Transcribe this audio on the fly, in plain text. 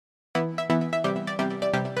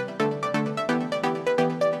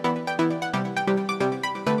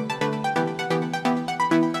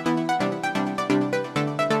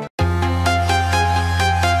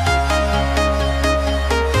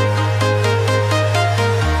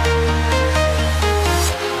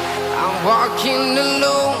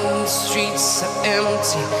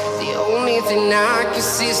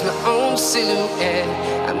see's my own silhouette.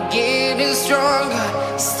 I'm getting stronger,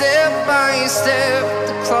 step by step.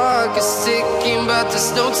 The clock is ticking, but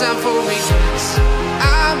there's no time for regrets.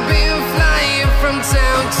 I've been flying from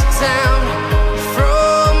town to town,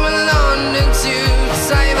 from London to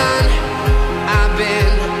Taiwan. I've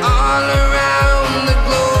been all around the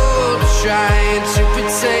globe, trying to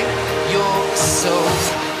protect your soul.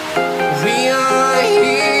 We are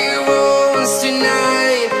heroes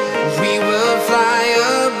tonight. We will fly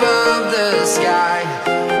above the sky.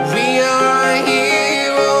 We are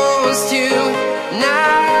heroes tonight.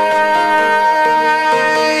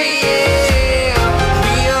 Yeah.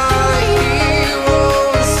 We are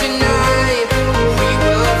heroes tonight. We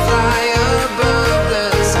will fly above the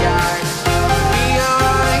sky. We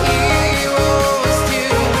are heroes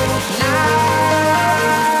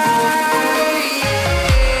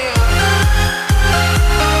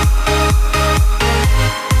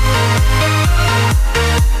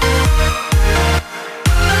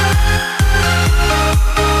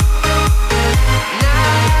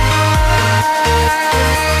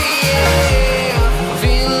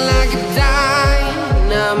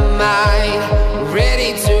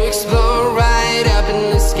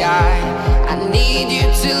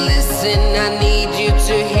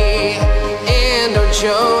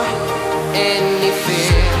show any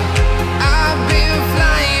fear. I've been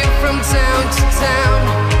flying from town to town,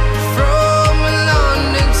 from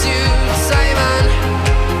London to Taiwan.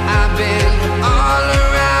 I've been all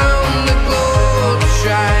around the globe,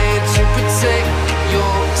 trying to protect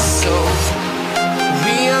your soul.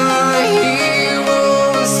 We are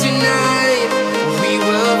heroes tonight. We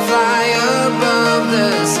will fly above the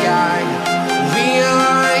sky. We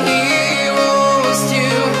are heroes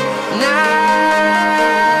tonight.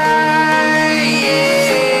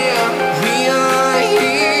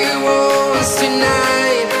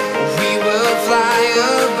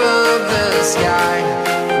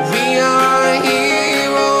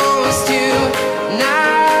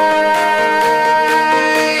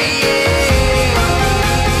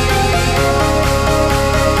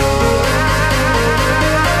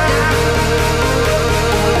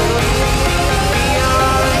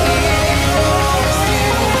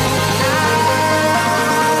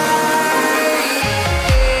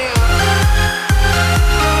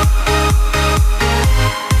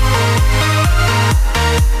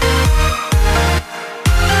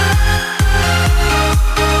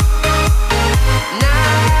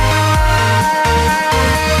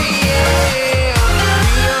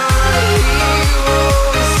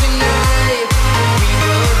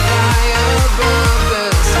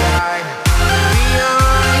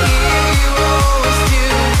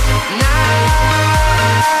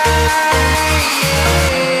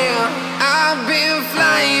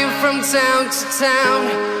 Town to town,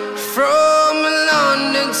 from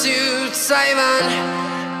London to Taiwan.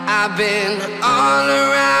 I've been all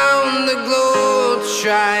around the globe,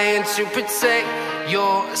 trying to protect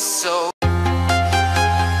your soul.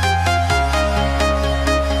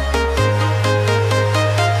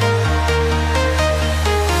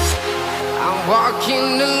 I'm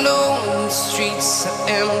walking alone, the streets are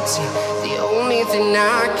empty. The only thing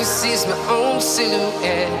I can see is my own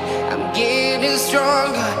silhouette. I'm getting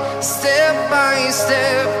stronger, step by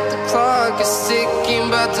step. The clock is ticking,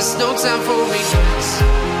 but there's no time for regrets.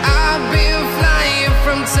 I've been flying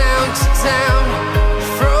from town to town,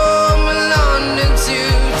 from London to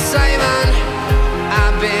Taiwan.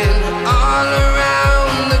 I've been all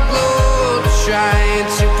around the globe, trying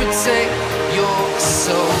to protect your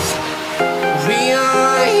soul. We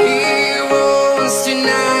are heroes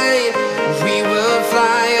tonight. We will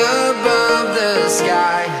fly above the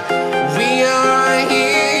sky. We are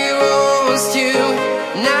heroes tonight.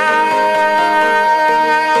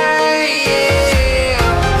 Yeah.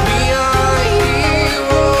 We are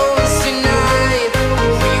heroes tonight.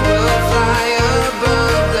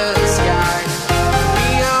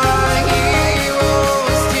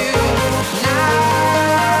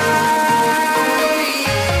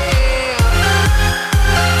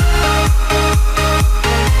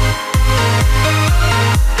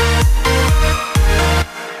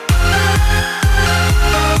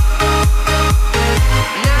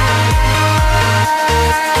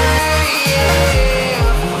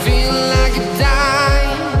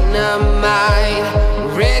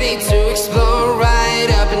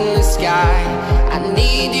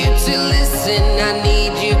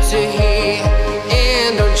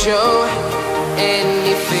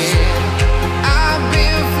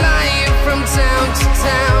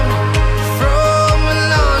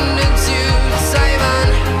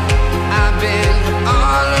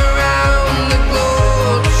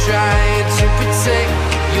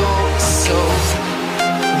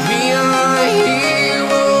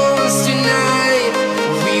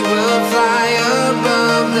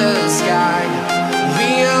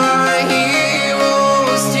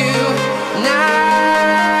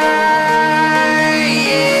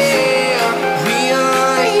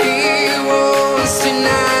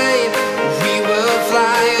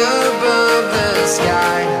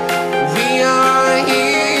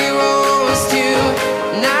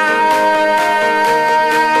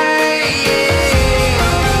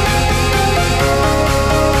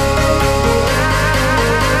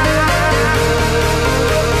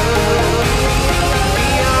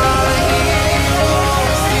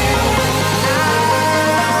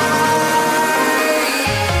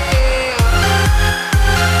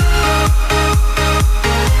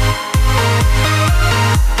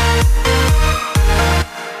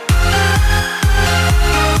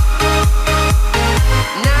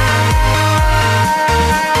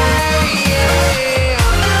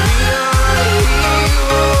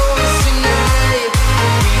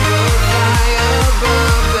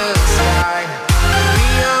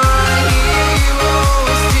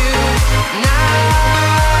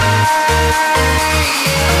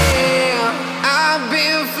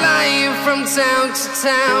 town to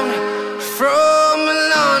town, from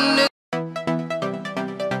London